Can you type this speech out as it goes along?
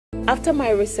After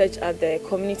my research at the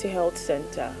Community Health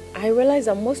Center, I realized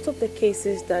that most of the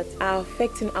cases that are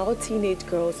affecting our teenage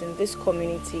girls in this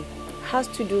community has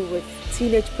to do with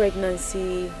teenage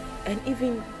pregnancy and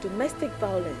even domestic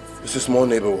violence. It's a small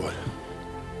neighborhood.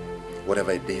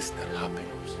 Whatever it is that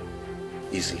happens,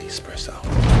 easily spreads out.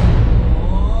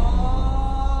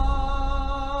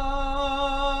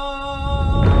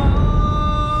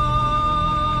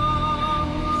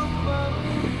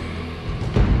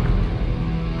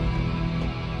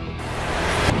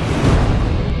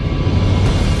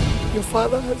 Your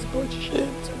father has brought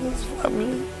shame to this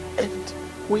family, and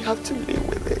we have to live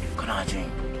with it. I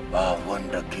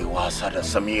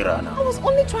was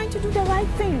only trying to do the right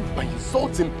thing. By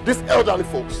insulting these elderly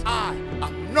folks.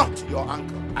 am not your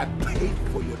uncle. I paid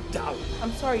for your dowry.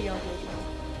 I'm sorry, young lady.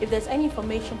 If there's any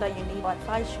information that you need, I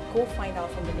advise you go find out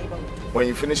from the neighborhood. When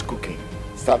you finish cooking,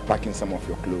 start packing some of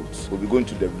your clothes. We'll be going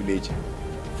to the village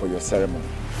for your ceremony.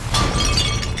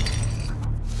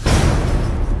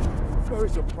 Where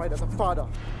is your pride as a father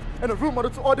and a role model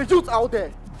to all the youth out there?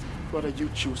 Whether you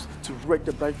choose to wreck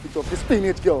the bright future of this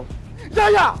teenage girl.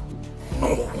 Yeah!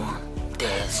 No one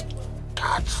dares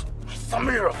touch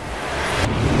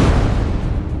Samira.